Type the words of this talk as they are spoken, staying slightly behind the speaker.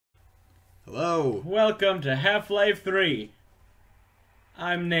Hello. Welcome to Half-Life 3.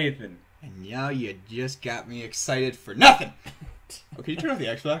 I'm Nathan. And now you just got me excited for nothing. Oh, can you turn off the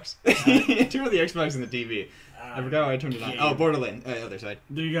Xbox? Turn off the Xbox and the TV. I forgot why I turned it on. Oh, Borderlands. Other side.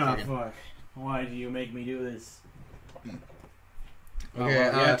 Fuck. Why do you make me do this? Okay,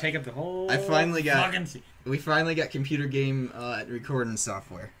 yeah, take up the whole we finally got computer game recording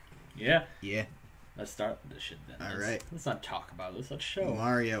software. Yeah? Yeah. Let's start this shit then. Alright. Let's not talk about this, let's show.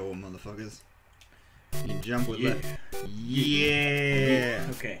 Mario, motherfuckers. You can jump with left. Yeah!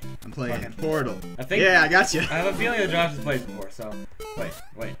 Okay. I'm playing Portal. I think I got you. I have a feeling that Josh has played before, so... Wait.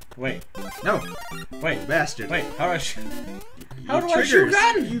 No! Wait. Bastard. Wait, how do I shoot? How do I shoot a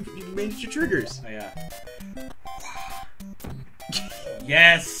gun? You made your triggers. Oh, yeah.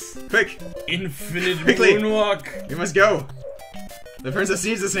 Yes! Quick! Infinite Quickly. moonwalk! You must go! The princess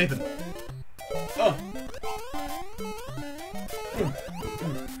needs us, Nathan. Oh!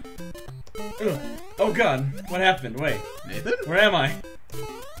 Oh god, what happened? Wait. Nathan? Where am I?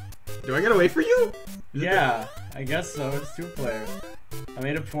 Do I gotta wait for you? Yeah, I guess so. It's 2 players. I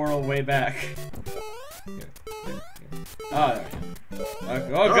made a portal way back. Oh, there we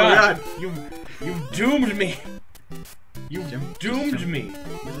go. Oh god! You doomed me! You doomed me!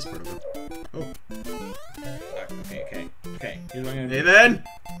 Where's this portal go? Oh. Okay. Here's what I'm gonna do. Nathan!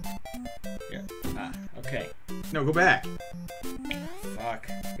 Here. Okay. No, go back. Fuck.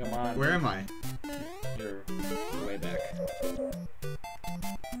 Come on. Where am I? You're way back.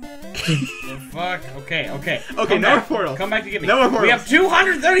 Oh, fuck. Okay. Okay, no more portals. Come back to get me. No more portals. We have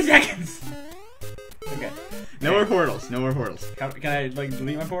 230 seconds! Okay. No more portals. No more portals. Can I, like,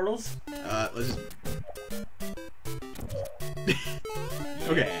 delete my portals? Let's just...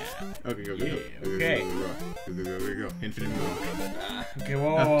 Okay. Yeah. Okay, go. Okay. Go. Infinite move. Okay,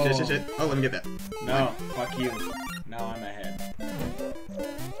 whoa. Shit. Oh, let me get that. No, fuck you. Now I'm ahead.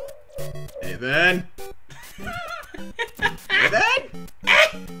 Nathan! Nathan!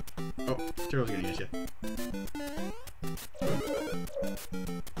 Oh, Turtle's gonna get you.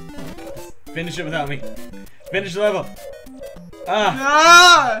 Finish it without me. Finish the level.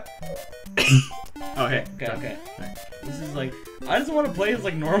 Oh, hey. Okay. This is like... I just want to play as,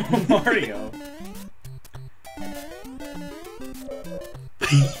 like, normal Mario.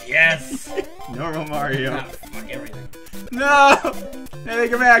 Yes! Normal Mario. Fuck everything. No! Hey,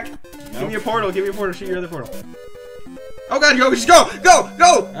 come back! Nope. Give me a portal, shoot your other portal. Oh god, go! Just go! Go!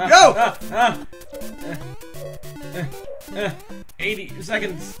 80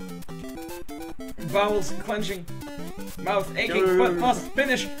 seconds. Bowels clenching. Mouth aching, but must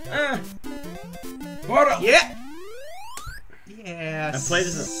finish. Portal! Yeah! Yes! I played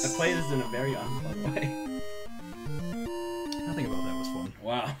this in a very unfun way. Nothing about that was fun.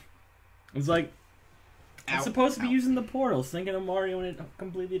 Wow. It's like... I'm supposed to be using the portals, thinking of Mario in a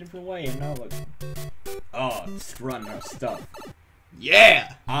completely different way, and now look. Oh, strutting our stuff.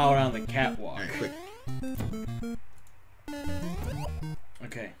 Yeah! All around the catwalk. Alright, quick.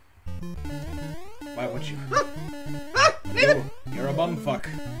 Okay. Why would you? Nathan! You're a bumfuck.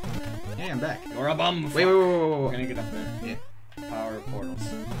 Hey, I'm back. You're a bumfuck. Wait. We're gonna get up there. Yeah. Power of portals.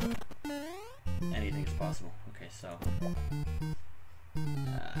 Anything's possible. Okay, so.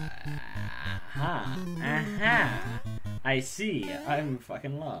 Aha. I see. I'm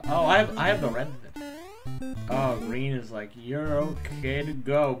fucking lost. Oh, I have the red. Oh, green is like, you're okay to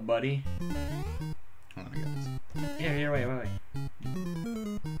go, buddy. Hold on, I got this. Here, wait.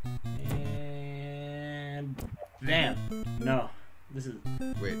 And bam. No. This is...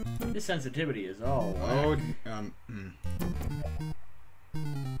 Wait. This sensitivity is all Oh,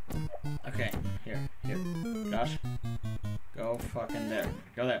 Okay, here. Josh. Go fucking there.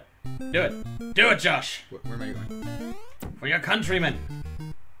 Go there. Do it. Do it, Josh! Where am I going? For your countrymen!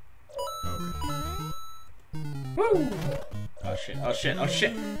 Oh, okay. Woo! Oh shit. Why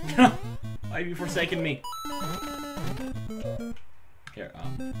have you forsaken me? Here,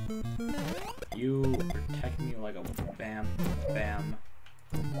 you protect me like a bam.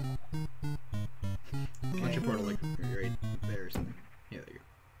 Launch your portal like right there or something. Yeah, there you go.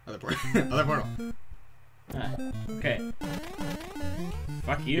 Other portal. Other portal. Okay.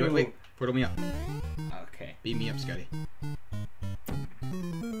 Fuck you. Wait. Portal me up. Okay. Beat me up, Scotty.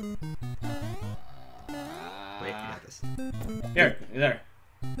 Wait, I got this. Here, there.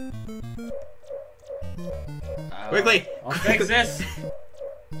 Quickly! I'll fix this!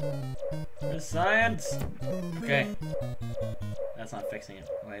 There's science! Okay. That's not fixing it.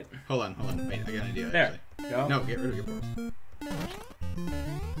 Wait. Hold on. Wait, I got an idea, there. actually. Go. No, get rid of your portals.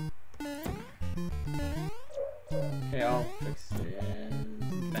 Okay, I'll fix it.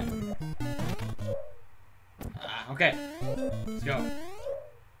 Bam. Okay. Let's go.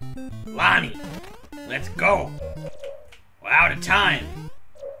 Lonnie, let's go. We're out of time.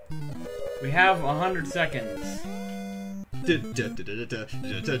 We have 100 seconds. Oh,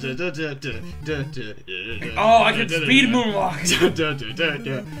 I can speed moonwalk.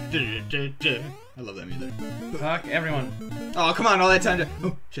 I love that music. Fuck everyone. Oh, come on, all that time to...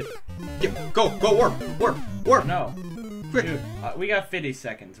 Oh, shit. Go, warp. No. Quick. Dude, we got 50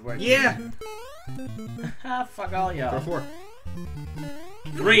 seconds. Yeah. Fuck all y'all. 4.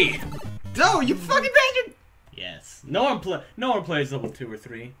 3. No, you fucking bastard! Yes. No one plays level 2 or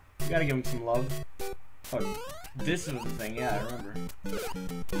 3. You gotta give him some love. Oh, this was the thing. Yeah, I remember.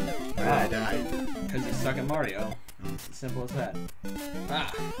 Why did I die? Because you suck at Mario. It's as simple as that.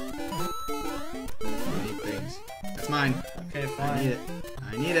 Ah. I need things. That's mine. Okay, fine.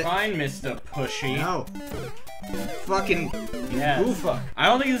 I need it. Fine, Mr. Pushy. No. Fucking. Yeah. Ooh, fuck. I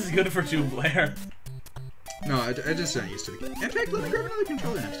don't think this is good for 2-player. No, I just not used to the game. In fact, let me grab another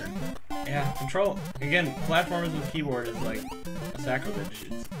controller next time. Yeah, control. Again, platformers with keyboard is like a sacrilege.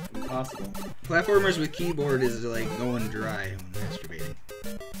 It's impossible. Platformers with keyboard is like going dry when masturbating.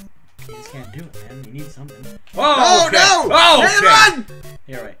 You just can't do it, man. You need something. Whoa! Oh, okay. No! Oh, okay. Run!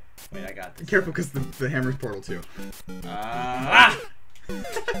 Here, wait. Wait, I got this. Careful, because the hammer's portal too. Damn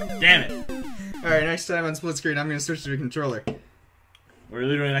it. Alright, next time on Split Screen, I'm gonna switch to a controller. We're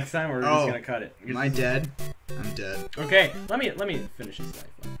literally next time, or we're just gonna cut it. Am I dead? I'm dead. Okay, let me finish this life.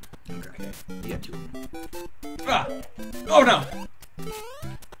 Okay. You got 2 of them. Oh no!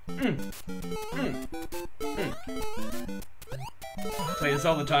 Play this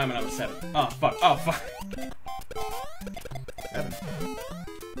all the time when I was 7. Oh fuck! Oh fuck! 7.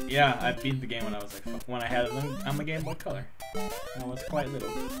 Yeah, I beat the game when I was like when I had it on the Game Boy Color. I was quite little.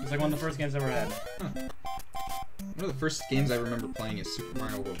 It was like one of the first games I ever had. Huh. One of the first games I remember playing is Super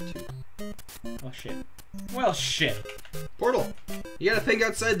Mario World 2. Oh shit. Well shit. Portal! You gotta think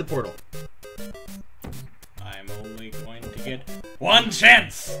outside the portal. I'm only going to get 1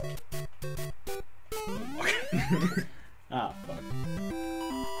 chance! Ah, fuck.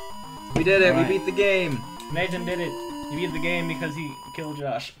 We did it, Right. we beat the game! Nathan did it. He beat the game because he killed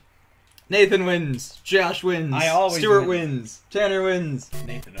Josh. Nathan wins. Josh wins. I always Stuart win. wins. Tanner wins.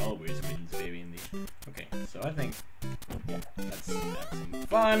 Nathan always wins, baby. In the okay, so I think yeah, that's some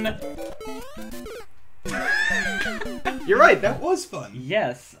fun. You're right. That was fun.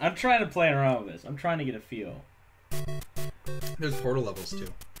 Yes, I'm trying to play around with this. I'm trying to get a feel. There's portal levels too.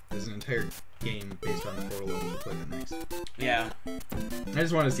 There's an entire game based on the portal levels. We'll play that next. Yeah. I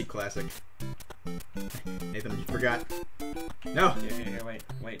just want to see classic. Nathan, you forgot. No. Here, wait.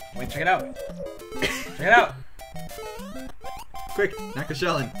 Check it out. Check it out. Quick, knock the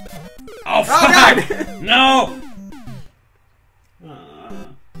shell in. Oh, fuck! God! No!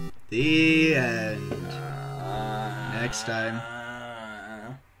 The end. Next time.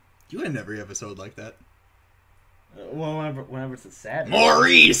 You end every episode like that. Well, whenever it's a sad.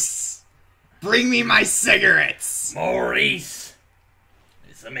 Maurice! Bring me my cigarettes! Maurice!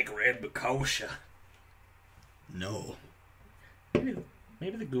 It's a McRib kosher. No.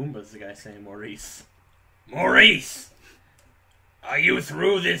 Maybe the Goomba's the guy saying Maurice. Maurice! Are you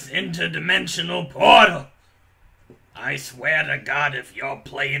through this interdimensional portal? I swear to God if you're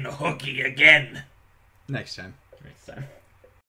playing hooky again. Next time. Next time.